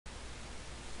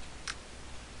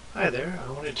Hi there.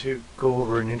 I wanted to go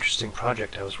over an interesting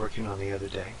project I was working on the other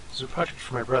day. It's a project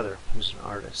for my brother, who's an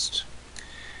artist.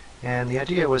 And the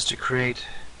idea was to create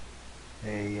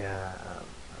a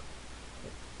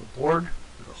board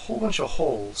with a whole bunch of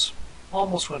holes,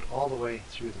 almost went all the way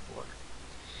through the board.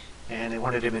 And they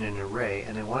wanted them in an array,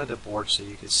 and they wanted the board so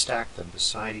you could stack them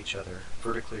beside each other,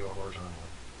 vertically or horizontally.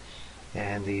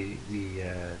 And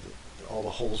all the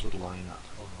holes would line up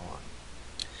along.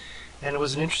 And it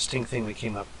was an interesting thing we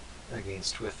came up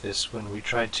against with this when we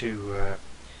tried to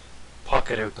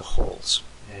pocket out the holes,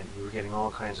 and we were getting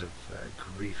all kinds of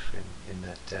grief in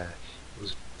that it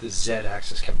was the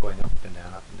Z-axis kept going up and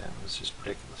down, up and down. It was just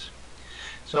ridiculous.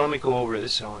 So let me go over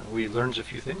this. We learned a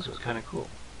few things. It was kind of cool.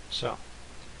 So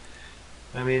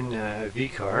I'm in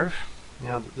VCarve.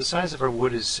 Now the size of our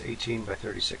wood is 18 by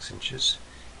 36 inches,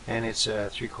 and it's a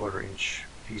 3/4 inch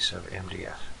piece of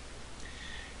MDF.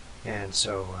 And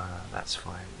so that's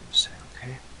fine, we'll say,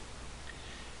 okay.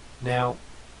 Now,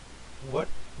 what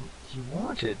he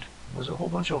wanted was a whole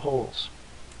bunch of holes.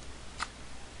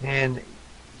 And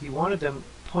he wanted them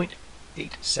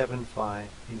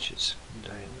 0.875 inches in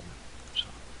diameter. So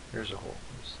there's a hole.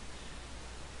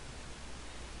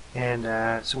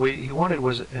 And so what he wanted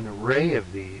was an array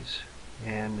of these.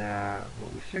 And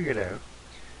what we figured out,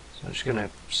 so I'm just going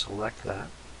to select that.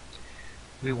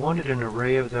 We wanted an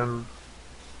array of them.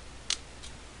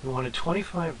 We wanted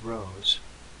 25 rows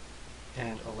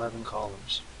and 11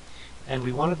 columns, and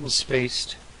we wanted them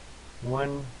spaced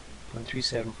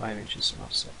 1.375 inches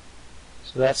offset.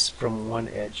 So that's from one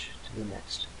edge to the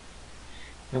next.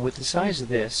 And with the size of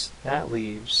this, that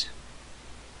leaves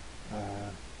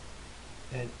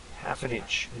half an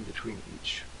inch in between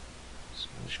each. So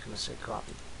I'm just going to say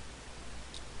copy.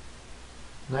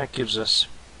 And that gives us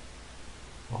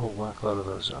a whole whackload of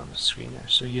those on the screen there.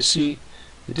 So you see,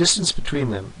 the distance between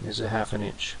them is a half an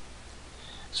inch.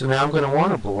 So now I'm going to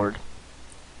want a board.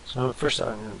 So first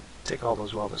I'm going to take all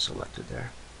those welders selected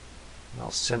there, and I'll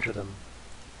center them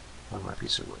on my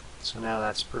piece of wood. So now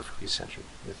that's perfectly centered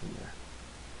within there.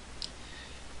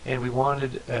 And we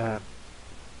wanted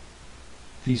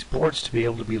these boards to be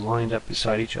able to be lined up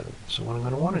beside each other. So what I'm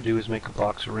going to want to do is make a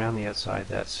box around the outside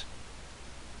that's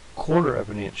 1/4 of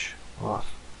an inch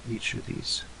off each of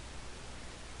these.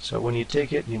 So when you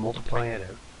take it and you multiply it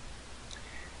out,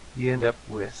 you end up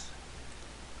with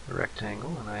a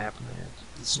rectangle, and I happen to,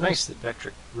 it's nice that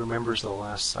Vectric remembers the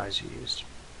last size you used.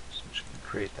 So I'm just going to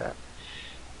create that.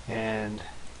 And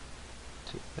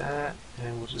take that,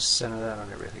 and we'll just center that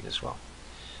on everything as well.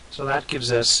 So that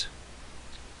gives us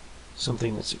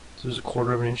something that's, there's a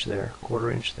 1/4 of an inch there,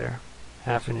 1/4 inch there,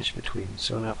 half an inch between.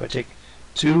 So now if I take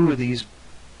two of these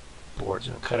boards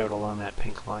and cut out along that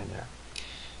pink line there,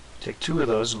 take two of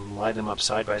those and line them up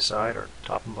side by side or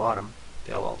top and bottom,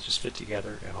 they'll all just fit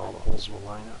together and all the holes will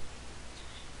line up.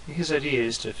 His idea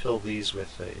is to fill these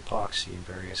with epoxy in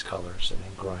various colors and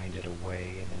then grind it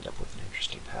away and end up with an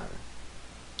interesting pattern.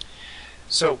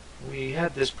 So we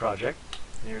had this project.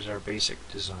 Here's our basic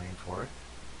design for it.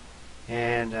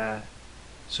 And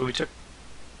so we took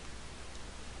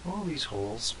all these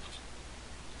holes.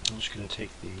 I'm just going to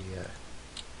take the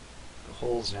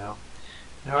holes now.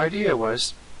 And our idea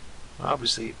was,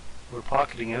 obviously, we're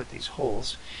pocketing out these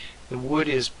holes. The wood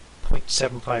is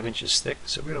 0.75 inches thick,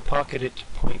 so we're going to pocket it to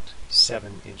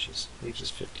 0.7 inches. Leaves us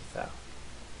 50 thou.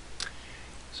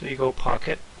 So you go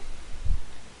pocket,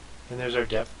 and there's our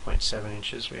depth, 0.7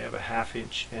 inches. We have a half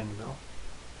inch end mill.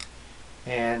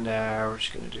 And we're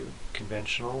just going to do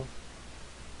conventional.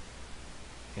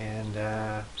 And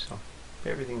so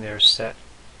everything there is set.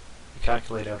 We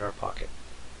calculate out our pocket.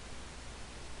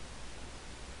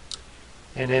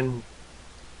 And then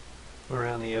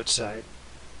around the outside,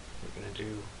 we're going to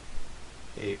do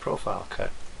a profile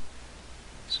cut.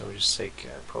 So we just take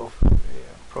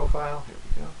profile, here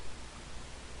we go.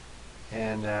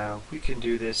 And we can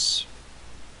do this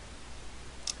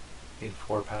in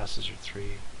 4 passes or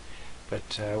 3,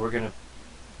 but we're going to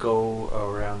go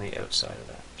around the outside of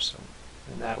that. So,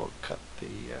 and that will cut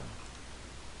the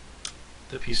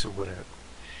piece of wood out.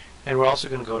 And we're also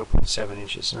going to go to 0.7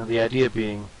 inches. Now the idea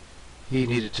being, he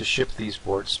needed to ship these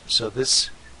boards, so this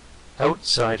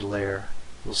outside layer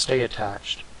will stay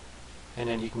attached, and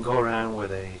then you can go around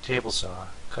with a table saw,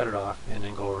 cut it off, and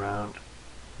then go around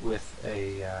with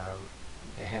a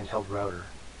handheld router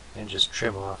and just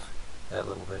trim off that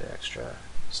little bit of extra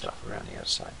stuff around the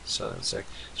outside. So it's a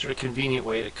sort of convenient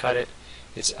way to cut it.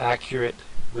 It's accurate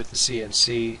with the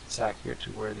CNC, it's accurate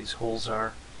to where these holes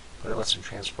are, but it lets them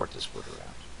transport this wood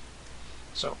around.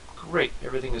 So great,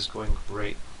 everything is going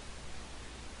great.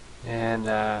 And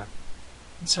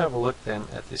let's have a look then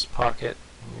at this pocket.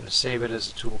 I'm going to save it as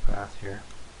a toolpath here.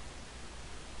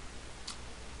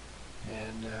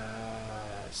 And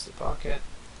that's the pocket.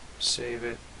 Save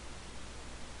it.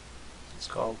 It's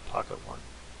called Pocket 1.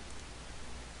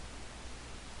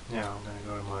 Now I'm going to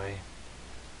go to my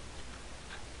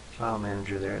file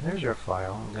manager there. There's our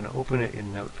file. I'm going to open it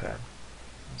in Notepad.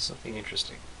 That's something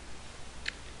interesting.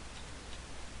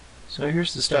 So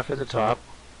here's the stuff at the top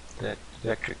that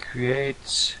Vector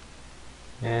creates.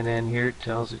 And then here it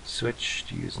tells it to switch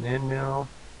to use an end mill.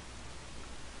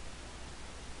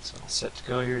 It's all set to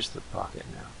go. Here's the pocket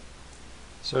now.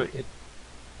 So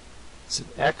it's an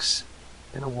X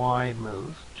and a Y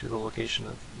move to the location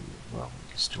of, well,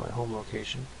 I guess to my home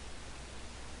location.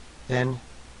 Then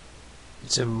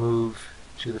it's a move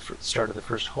to the start of the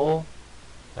first hole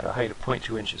at a height of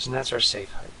 0.2 inches, and that's our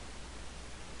safe height.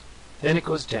 Then it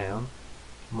goes down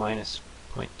minus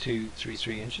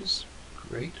 0.233 inches.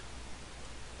 Great.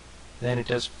 Then it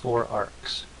does 4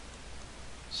 arcs.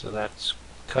 So that's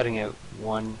cutting out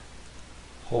one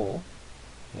hole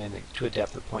and to a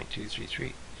depth of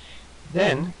 0.233.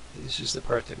 Then, this is the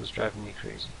part that was driving me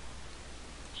crazy.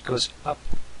 It goes up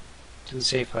to the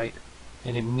safe height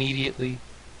and immediately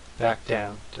back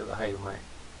down to the height of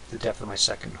the depth of my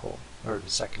second hole, or the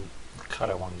second cut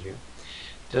I want to do.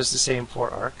 Does the same 4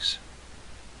 arcs.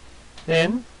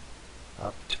 Then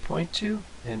up to 0.2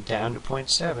 and down to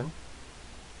 0.7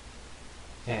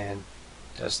 and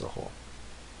does the hole.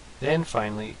 Then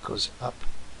finally it goes up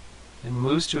and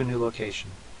moves to a new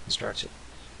location and starts it.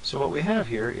 So what we have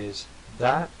here is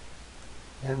that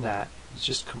and that is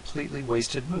just completely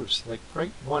wasted moves, like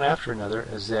right one after another,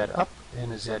 a Z up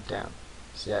and a Z down,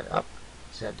 Z up,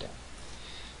 Z down.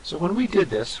 So when we did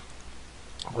this,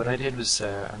 what I did was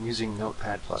I'm using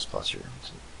Notepad++ here.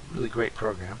 It's a really great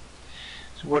program.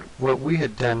 So what we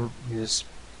had done is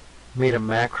made a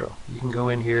macro. You can go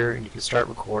in here and you can start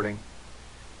recording.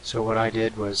 So what I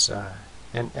did was,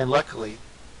 and luckily,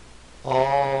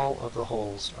 all of the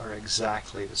holes are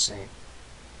exactly the same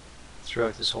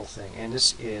throughout this whole thing. And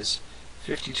this is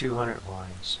 5,200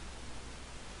 lines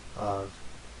of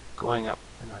going up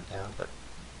and not down, but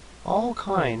all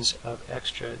kinds of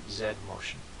extra Z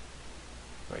motion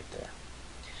right there.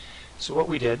 So what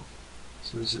we did,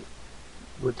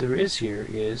 what there is here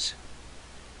is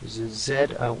a Z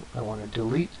I want to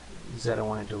delete, Z I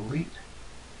want to delete,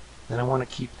 then I want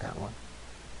to keep that one,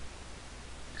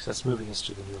 because that's moving us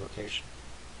to the new location.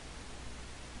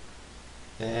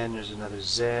 Then there's another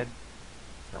Z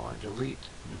I want to delete.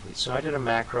 So I did a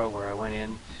macro where I went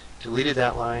in, deleted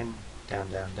that line,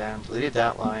 down, down, down, deleted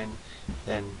that line,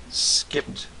 then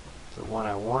skipped the one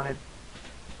I wanted,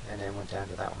 and then went down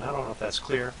to that one. I don't know if that's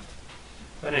clear,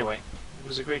 but anyway, it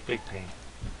was a great big pain.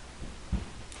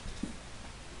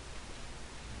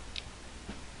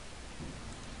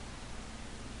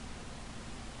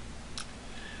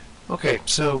 Okay,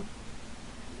 so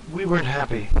we weren't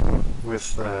happy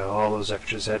with all those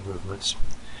extra Z movements,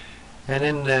 and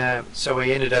then so I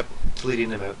ended up deleting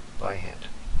them out by hand.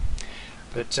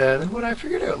 But then what I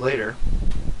figured out later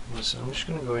was I'm just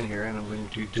going to go in here and I'm going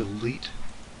to delete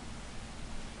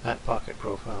that pocket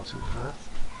profile toolpath.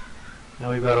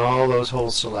 Now we've got all those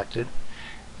holes selected.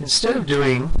 Instead of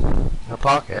doing a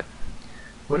pocket,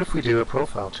 what if we do a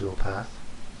profile toolpath,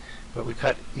 but we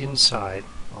cut inside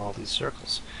all these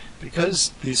circles?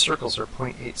 Because these circles are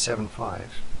 0.875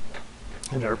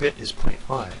 and our bit is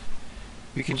 0.5,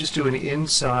 we can just do an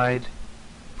inside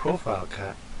profile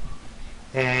cut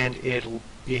and it'll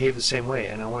behave the same way,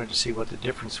 and I wanted to see what the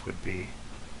difference would be.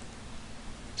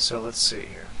 So let's see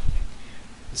here.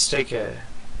 Let's take a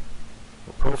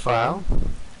profile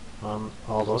on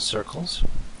all those circles,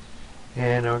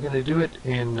 and we're going to do it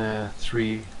in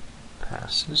 3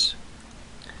 passes.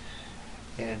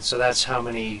 And so that's how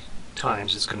many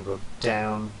times it's going to go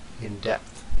down in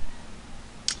depth.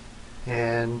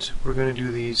 And we're going to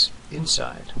do these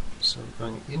inside. So we're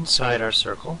going inside our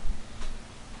circle,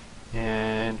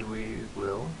 and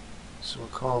we'll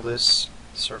call this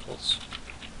circles.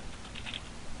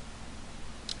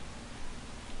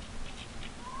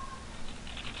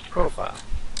 Profile.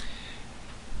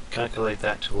 Calculate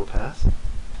that toolpath.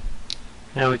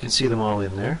 Now we can see them all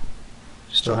in there.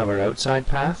 Still have our outside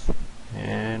path,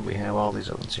 and we have all these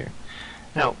other ones here.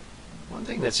 Now, one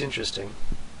thing that's interesting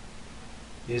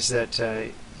is that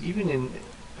even in,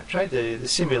 I've tried the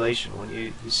simulation. When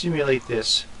you simulate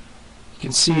this, you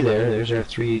can see there's our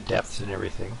 3 depths and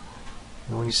everything.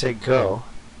 And when you say go,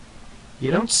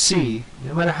 you don't see,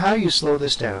 no matter how you slow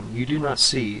this down, you do not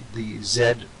see the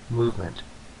Z movement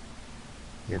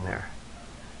in there.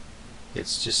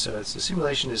 It's just the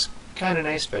simulation is kind of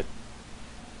nice, but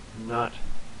not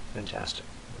fantastic.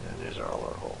 And there's all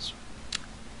our holes.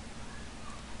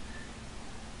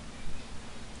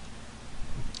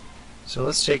 So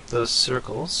let's take those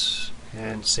circles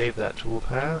and save that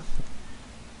toolpath.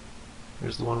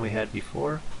 There's the one we had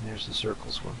before, and there's the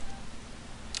circles one.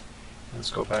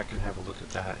 Let's go back and have a look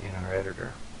at that in our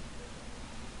editor.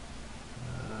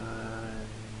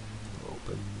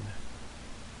 Open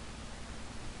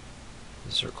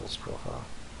the circles profile.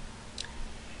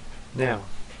 Now,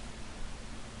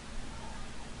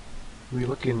 we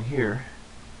look in here,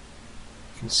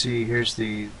 you can see here's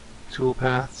the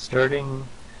toolpath starting,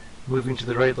 moving to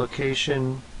the right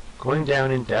location, going down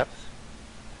in depth,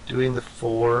 doing the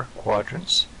 4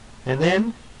 quadrants, and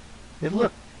then it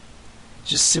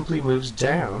just simply moves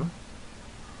down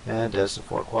and does the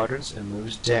 4 quadrants, and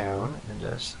moves down and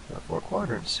does the 4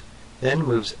 quadrants, then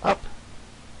moves up,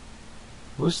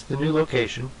 moves to the new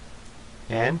location,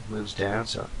 and moves down.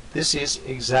 So this is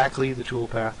exactly the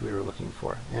toolpath we were looking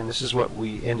for, and this is what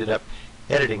we ended up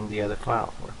editing the other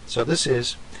file for. So this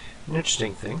is an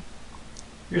interesting thing.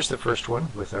 Here's the first one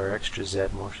with our extra Z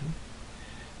motion.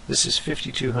 This is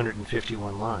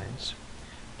 5,251 lines.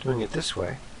 Doing it this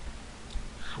way,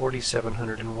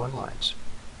 4,701 lines.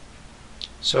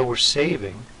 So we're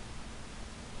saving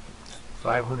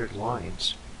 500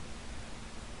 lines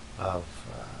of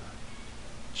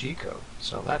G-code.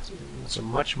 So that's a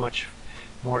much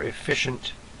more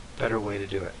efficient, better way to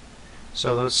do it.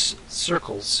 So those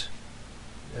circles,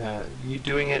 you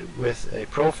doing it with a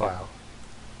profile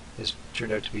has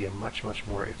turned out to be a much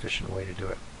more efficient way to do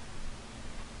it.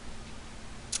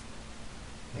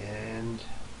 And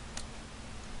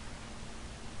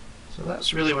so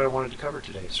that's really what I wanted to cover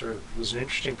today. It was an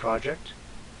interesting project.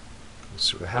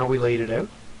 Sort of how we laid it out,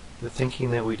 the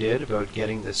thinking that we did about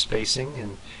getting the spacing,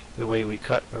 and the way we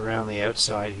cut around the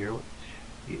outside here.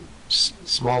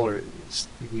 Smaller,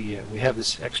 we have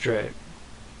this extra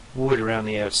wood around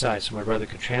the outside, so my brother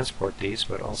could transport these,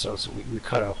 but also so we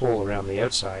cut a hole around the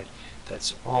outside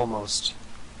that's almost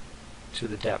to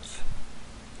the depth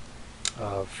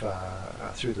of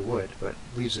through the wood, but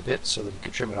leaves a bit so that we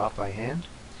could trim it off by hand.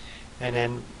 And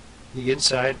then the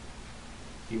inside,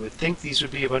 you would think these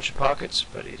would be a bunch of pockets,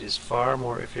 but it is far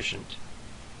more efficient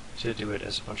to do it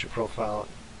as a bunch of profile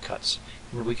cuts.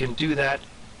 And we can do that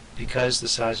because the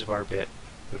size of our bit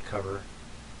would cover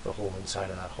the whole inside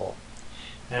of that hole.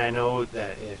 And I know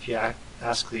that if you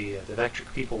ask the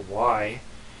Vectric people why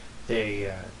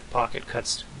the pocket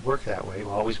cuts work that way,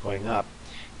 always going up,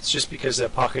 it's just because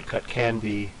that pocket cut can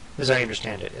be, as I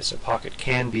understand it, a pocket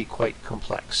can be quite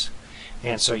complex.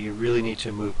 And so you really need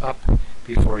to move up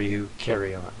before you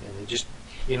carry on, and just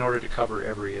in order to cover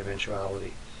every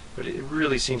eventuality. But it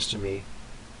really seems to me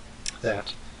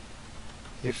that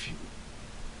if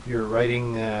you're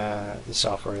writing the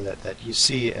software that you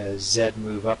see a Z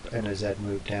move up and a Z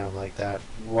move down like that,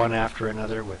 one after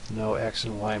another with no X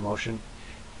and Y motion,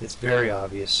 it's very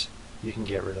obvious you can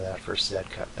get rid of that first Z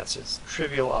cut. That's a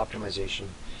trivial optimization.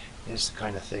 It's the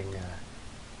kind of thing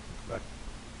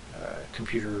a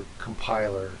computer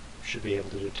compiler should be able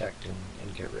to detect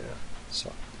and get rid of.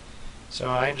 So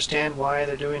I understand why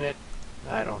they're doing it.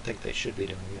 I don't think they should be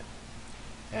doing it.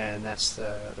 And that's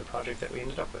the project that we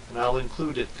ended up with. And I'll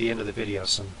include at the end of the video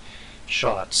some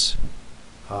shots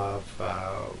of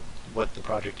what the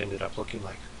project ended up looking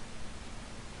like.